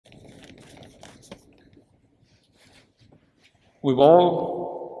We've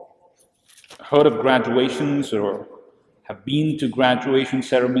all heard of graduations or have been to graduation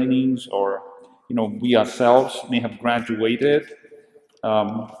ceremonies, or we ourselves may have graduated.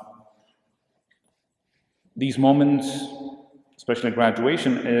 Um, these moments, especially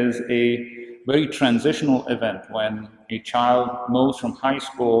graduation, is a very transitional event when a child moves from high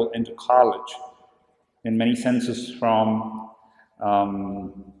school into college, in many senses from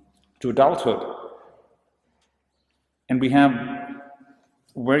to adulthood. And we have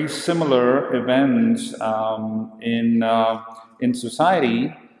very similar events in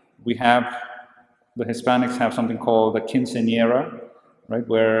society. We have the Hispanics have something called the quinceañera, right,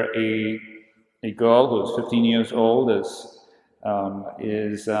 where a girl who's 15 years old is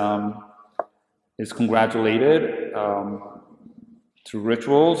congratulated through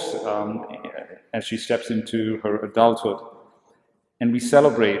rituals as she steps into her adulthood, and we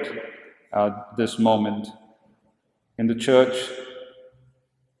celebrate this moment in the church.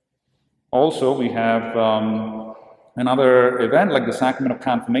 Also, we have another event like the sacrament of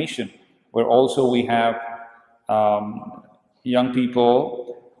confirmation, where also we have young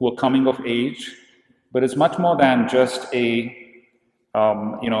people who are coming of age, but it's much more than just a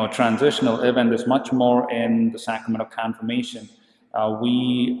transitional event. There's much more in the sacrament of confirmation.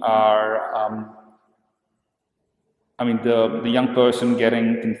 The young person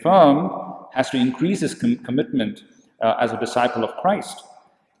getting confirmed has to increase his commitment as a disciple of Christ.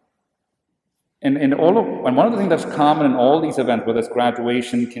 And one of the things that's common in all these events, whether it's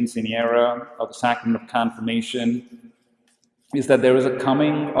graduation, quinceañera, or the sacrament of confirmation, is that there is a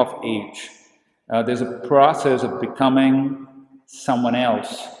coming of age. There's a process of becoming someone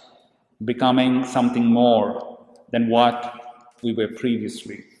else, becoming something more than what we were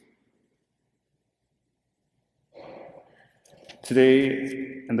previously.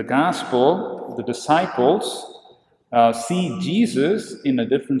 Today, in the gospel, the disciples see Jesus in a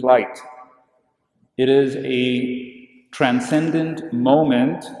different light. It is a transcendent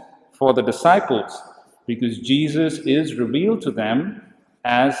moment for the disciples because Jesus is revealed to them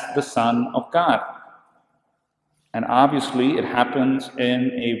as the Son of God. And obviously, it happens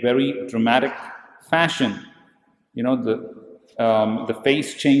in a very dramatic fashion. The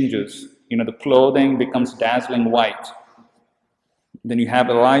face changes. The clothing becomes dazzling white. Then you have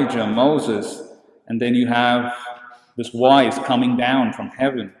Elijah, Moses, and then you have this voice coming down from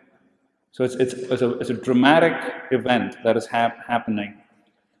heaven. So it's a dramatic event that is happening.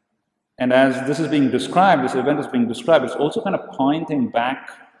 And as this event is being described, it's also kind of pointing back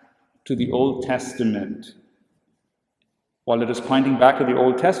to the Old Testament. While it is pointing back to the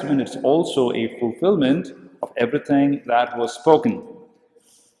Old Testament, it's also a fulfillment of everything that was spoken.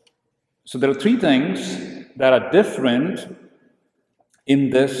 So there are three things that are different in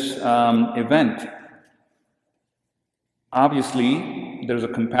this event. Obviously, there's a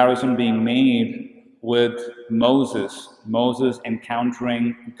comparison being made with Moses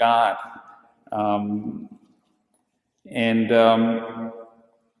encountering God. And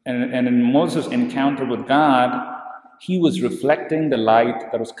in Moses' encounter with God, he was reflecting the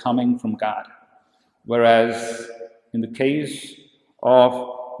light that was coming from God. Whereas in the case of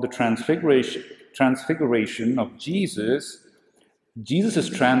the transfiguration of Jesus is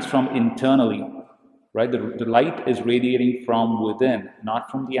transformed internally. Right? The light is radiating from within, not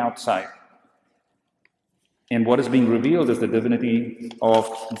from the outside. And what is being revealed is the divinity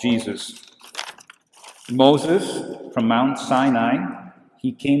of Jesus. Moses, from Mount Sinai,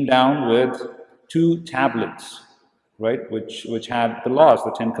 he came down with 2 tablets, right? Which had the laws,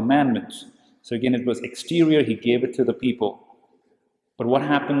 the 10 commandments. So again, it was exterior, he gave it to the people. But what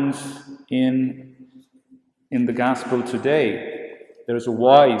happens in the gospel today? There's a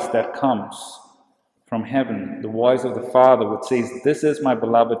voice that comes from heaven, the voice of the Father, which says, "This is my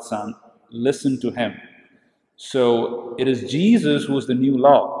beloved Son, listen to him." So it is Jesus who is the new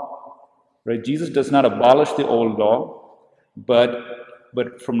law, right? Jesus does not abolish the old law, but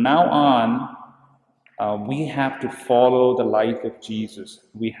from now on, we have to follow the life of Jesus.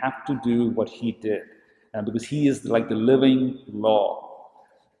 We have to do what he did, because he is like the living law.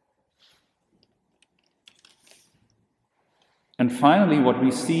 And finally, what we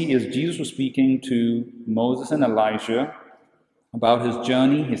see is Jesus was speaking to Moses and Elijah about his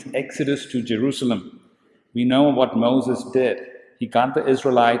journey, his exodus to Jerusalem. We know what Moses did. He got the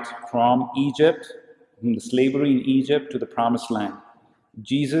Israelites from Egypt, from the slavery in Egypt, to the promised land.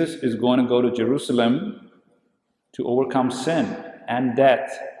 Jesus is going to go to Jerusalem to overcome sin and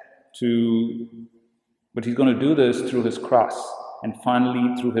death, but he's going to do this through his cross and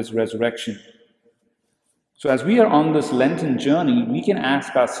finally through his resurrection. So as we are on this Lenten journey, we can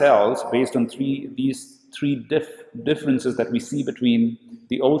ask ourselves, based on these three differences that we see between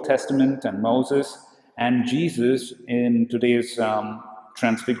the Old Testament and Moses and Jesus in today's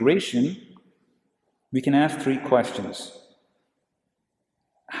Transfiguration, we can ask three questions.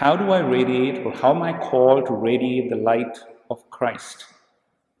 How do I radiate, or how am I called to radiate the light of Christ?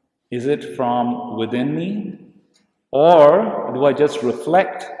 Is it from within me, or do I just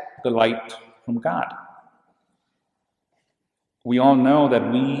reflect the light from God? We all know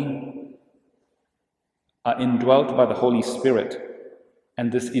that we are indwelt by the Holy Spirit,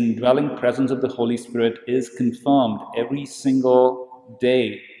 and this indwelling presence of the Holy Spirit is confirmed every single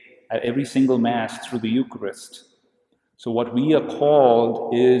day, at every single Mass through the Eucharist. So what we are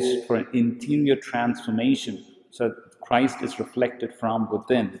called is for an interior transformation, so that Christ is reflected from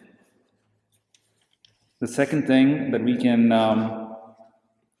within. The second thing that we can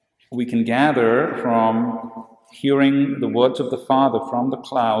gather from hearing the words of the Father from the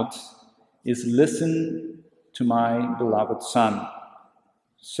clouds is, listen to my beloved Son.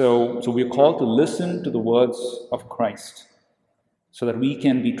 So we're called to listen to the words of Christ so that we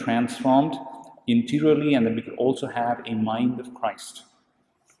can be transformed interiorly, and that we could also have a mind of Christ.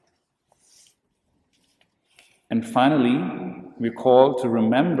 And finally, we're called to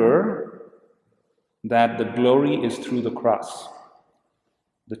remember that the glory is through the cross.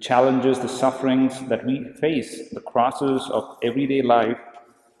 The challenges, the sufferings that we face, the crosses of everyday life,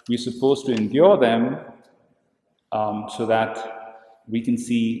 we're supposed to endure them so that we can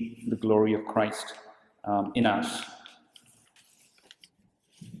see the glory of Christ in us.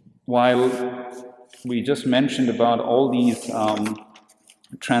 While we just mentioned about all these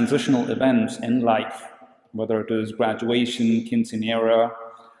transitional events in life, whether it is graduation, quinceañera,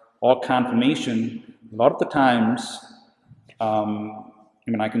 or confirmation, a lot of the times,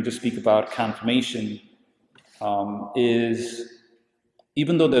 I can just speak about confirmation, is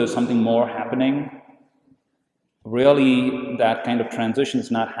even though there's something more happening, really that kind of transition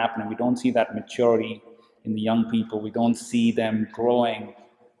is not happening. We don't see that maturity in the young people. We don't see them growing,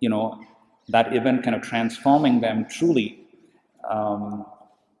 that event kind of transforming them truly,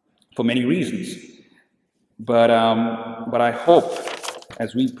 for many reasons. But I hope,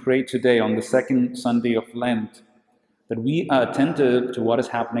 as we pray today on the second Sunday of Lent, that we are attentive to what is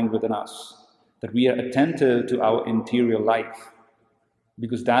happening within us, that we are attentive to our interior life,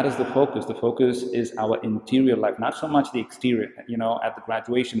 because that is the focus. The focus is our interior life, not so much the exterior. At the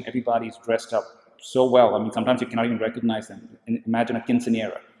graduation, everybody's dressed up so well. Sometimes you cannot even recognize them. Imagine a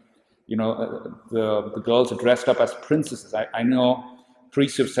quinceañera. The girls are dressed up as princesses. I know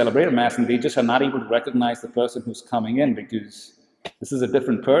priests who have celebrated Mass, and they just are not able to recognize the person who's coming in, because this is a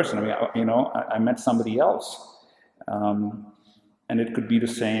different person. I met somebody else. And it could be the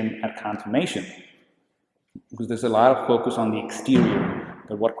same at confirmation, because there's a lot of focus on the exterior,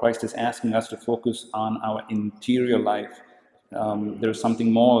 but what Christ is asking us to focus on our interior life. There's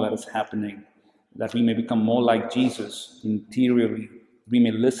something more that is happening, that we may become more like Jesus interiorly. We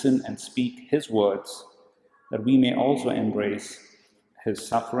may listen and speak his words, that we may also embrace his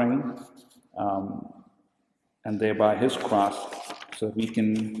suffering, and thereby his cross, so that we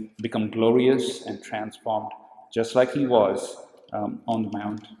can become glorious and transformed, just like he was on the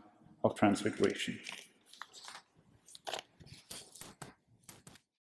Mount of Transfiguration.